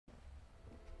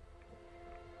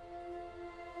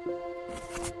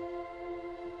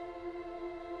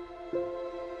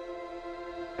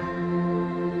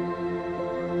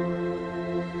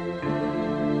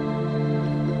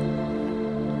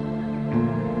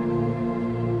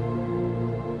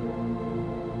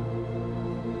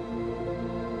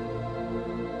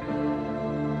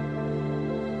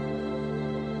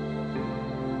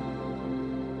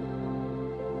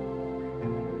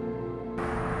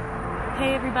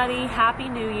everybody, Happy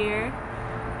New Year.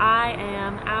 I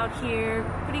am out here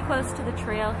pretty close to the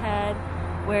trailhead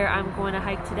where I'm going to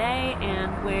hike today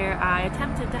and where I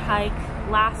attempted to hike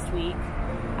last week.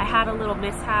 I had a little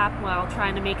mishap while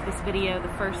trying to make this video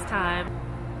the first time.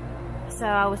 So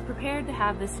I was prepared to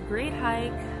have this great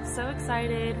hike, so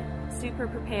excited, super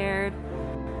prepared.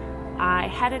 I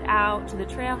headed out to the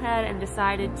trailhead and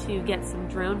decided to get some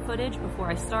drone footage before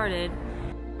I started.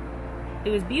 It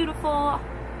was beautiful.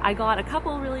 I got a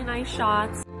couple really nice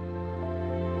shots.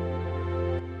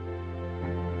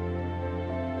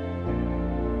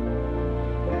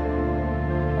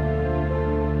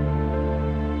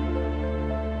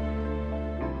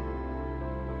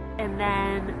 And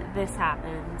then this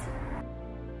happened.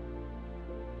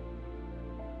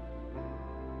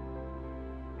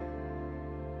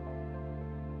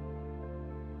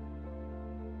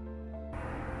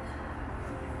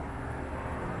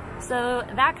 So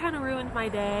that kind of ruined my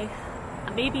day.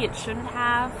 Maybe it shouldn't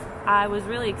have. I was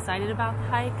really excited about the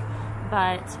hike,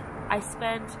 but I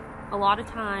spent a lot of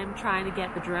time trying to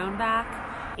get the drone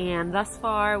back, and thus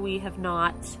far we have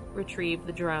not retrieved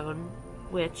the drone,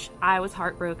 which I was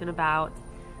heartbroken about.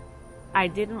 I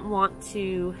didn't want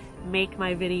to make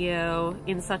my video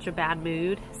in such a bad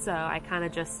mood, so I kind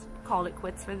of just called it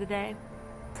quits for the day.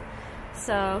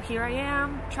 So here I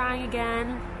am, trying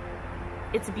again.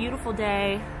 It's a beautiful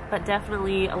day, but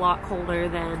definitely a lot colder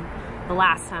than the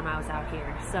last time I was out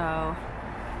here. So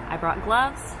I brought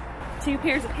gloves, 2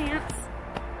 pairs of pants,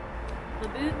 the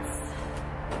boots,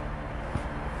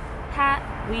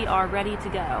 hat. We are ready to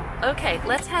go. Okay,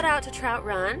 let's head out to Trout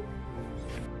Run.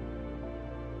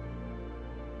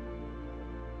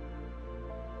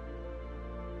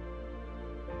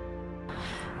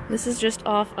 This is just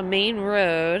off a main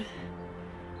road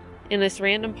in this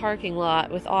random parking lot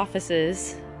with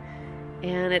offices,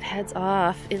 and it heads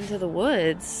off into the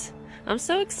woods. I'm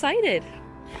so excited.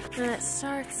 And it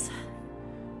starts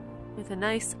with a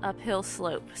nice uphill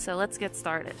slope, so let's get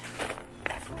started.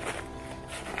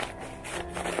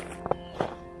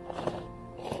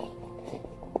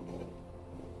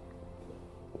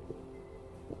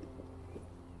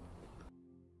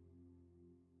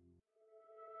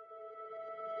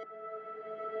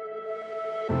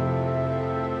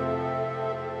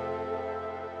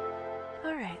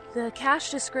 The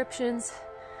cache descriptions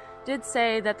did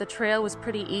say that the trail was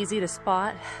pretty easy to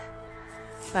spot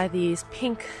by these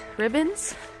pink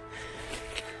ribbons,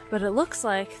 but it looks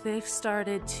like they've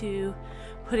started to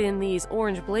put in these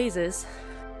orange blazes.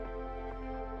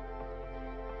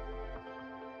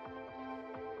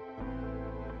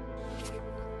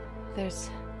 There's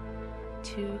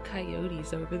 2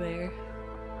 coyotes over there.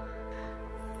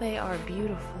 They are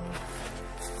beautiful.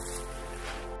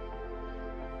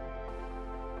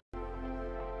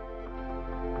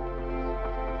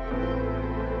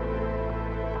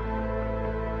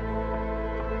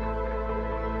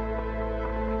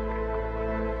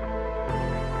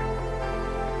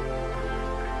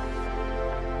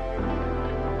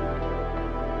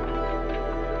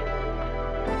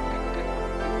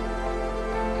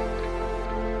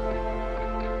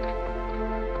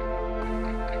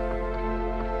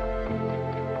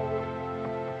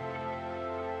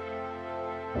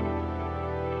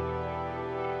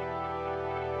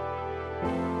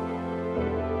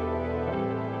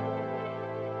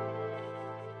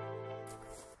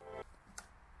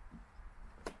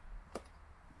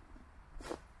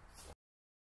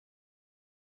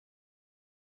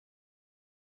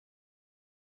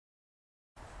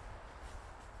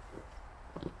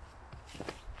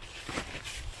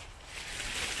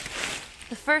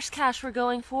 The first cache we're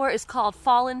going for is called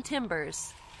Fallen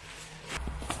Timbers.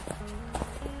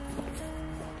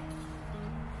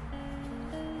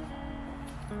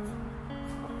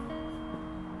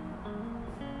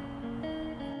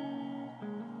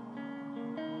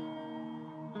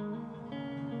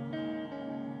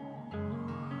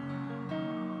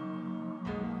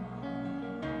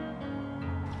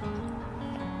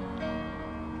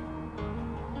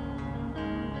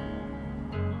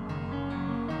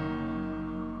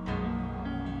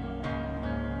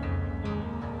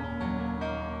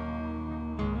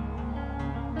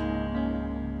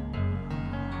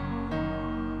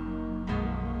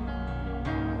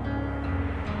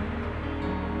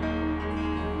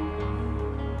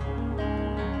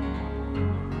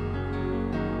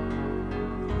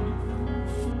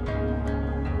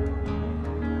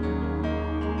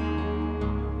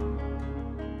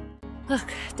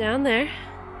 Look, down there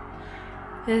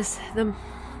is the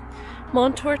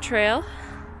Montour Trail.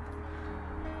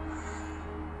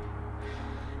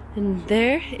 And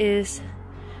there is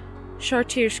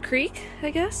Chartiers Creek,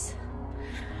 I guess.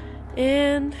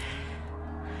 And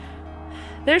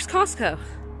there's Costco.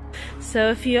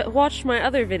 So if you watched my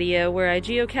other video where I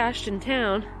geocached in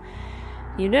town,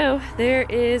 you know there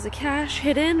is a cache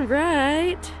hidden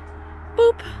right,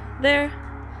 boop, there.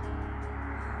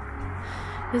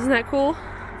 Isn't that cool?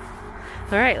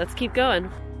 All right, let's keep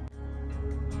going.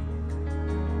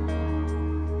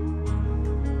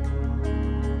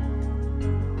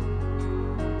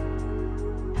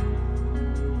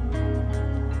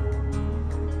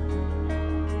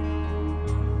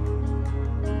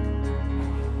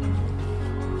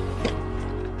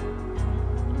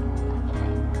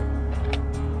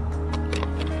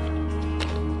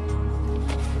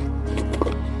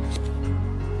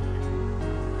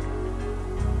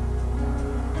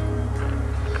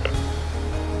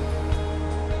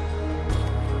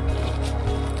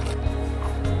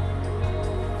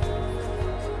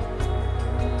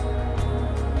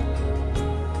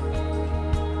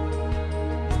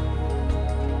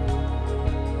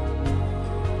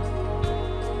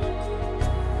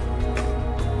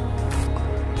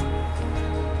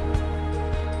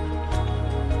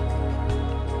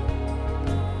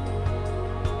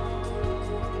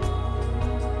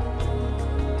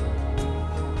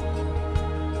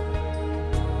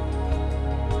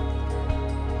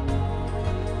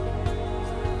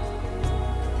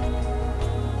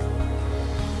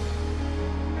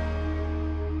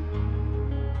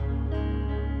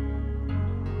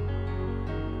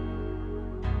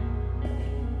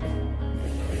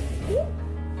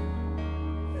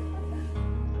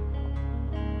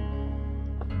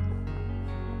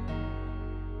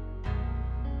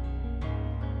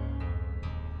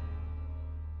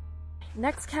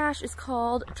 Next cache is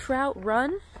called Trout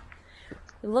Run.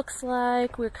 It looks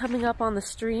like we're coming up on the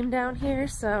stream down here,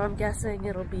 so I'm guessing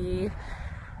it'll be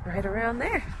right around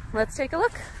there. Let's take a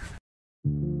look.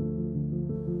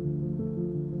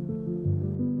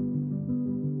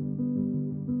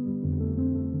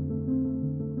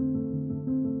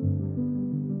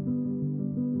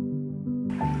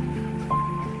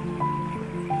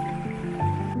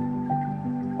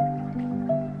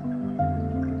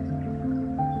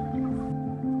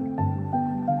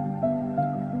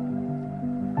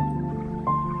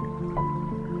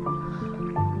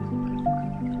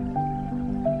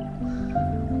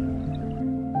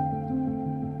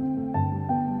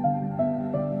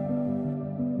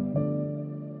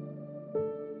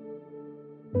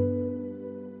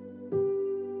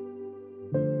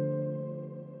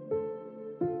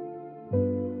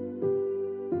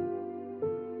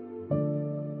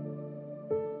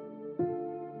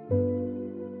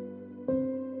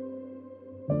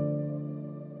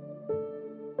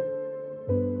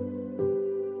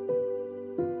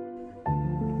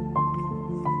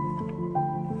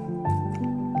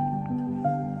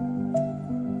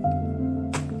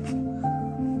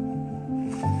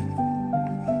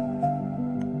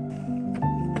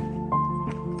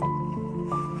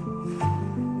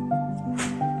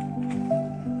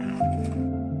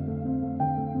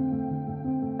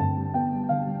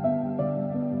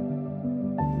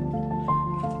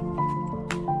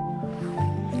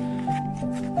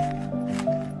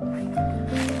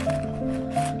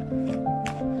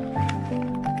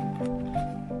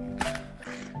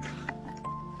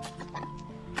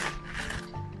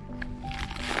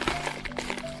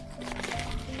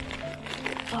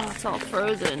 Oh, it's all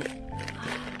frozen.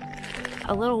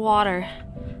 A little water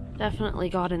definitely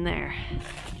got in there.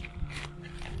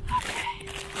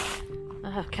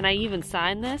 Okay. Can I even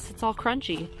sign this? It's all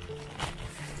crunchy.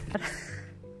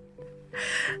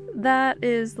 That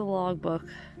is the logbook.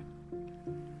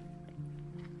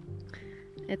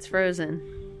 It's frozen.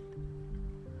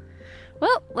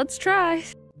 Well, let's try.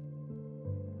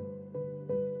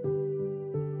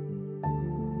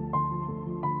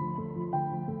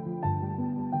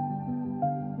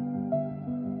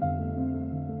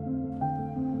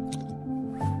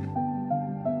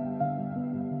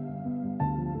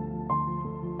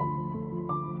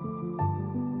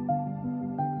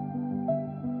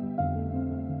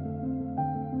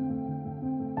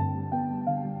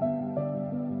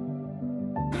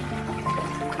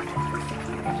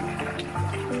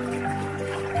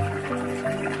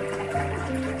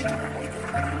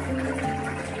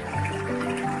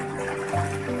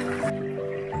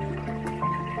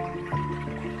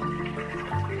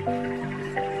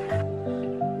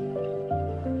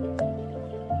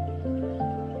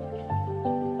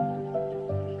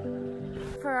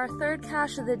 For our third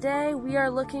cache of the day, we are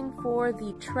looking for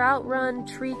the Trout Run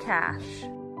tree cache.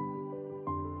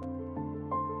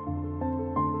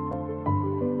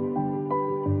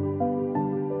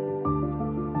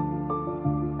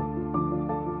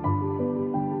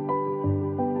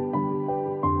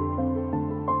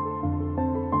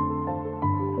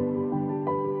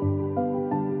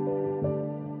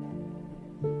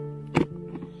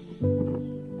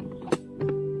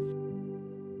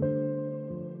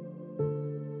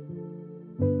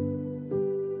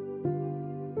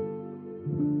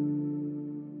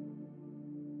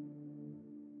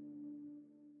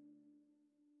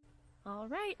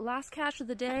 last cache of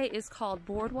the day is called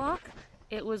Boardwalk.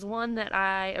 It was one that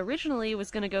I originally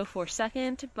was going to go for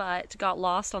second, but got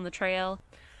lost on the trail.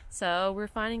 So we're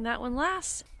finding that one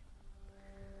last.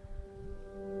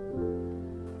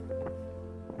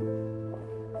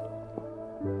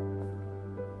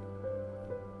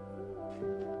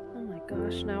 Oh my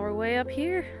gosh, now we're way up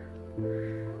here.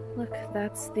 Look,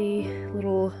 that's the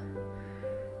little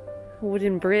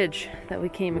wooden bridge that we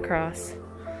came across.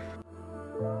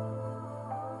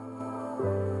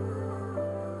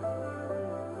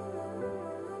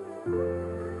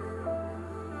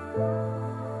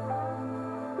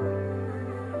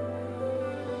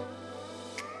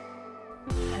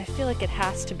 I feel like it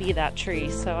has to be that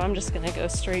tree, so I'm just gonna go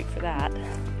straight for that.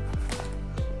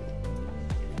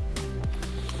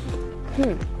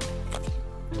 No.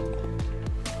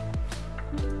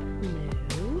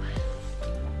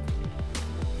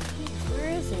 Where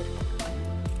is it?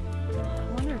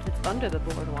 I wonder if it's under the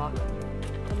boardwalk.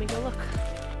 Let me go look.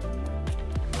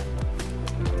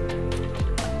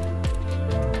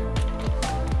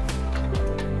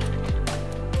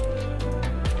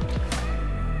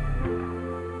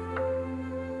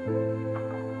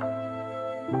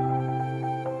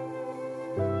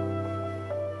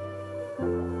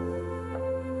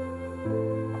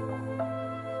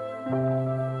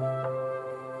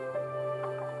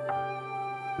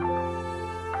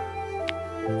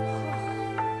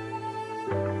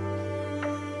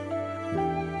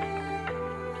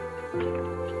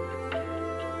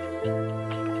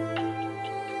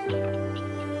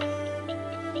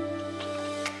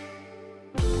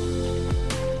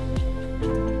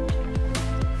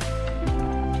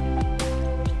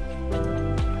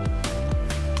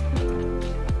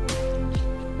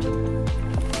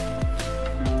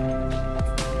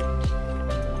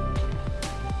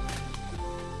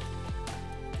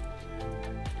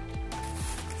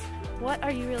 What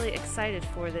are you really excited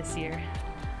for this year?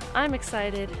 I'm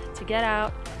excited to get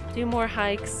out, do more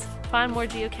hikes, find more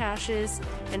geocaches,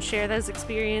 and share those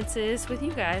experiences with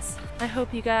you guys. I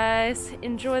hope you guys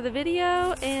enjoy the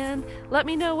video and let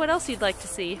me know what else you'd like to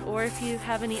see, or if you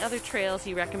have any other trails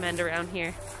you recommend around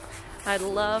here. I'd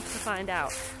love to find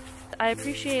out. I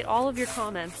appreciate all of your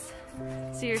comments.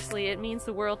 Seriously, it means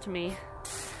the world to me.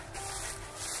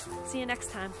 See you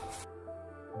next time.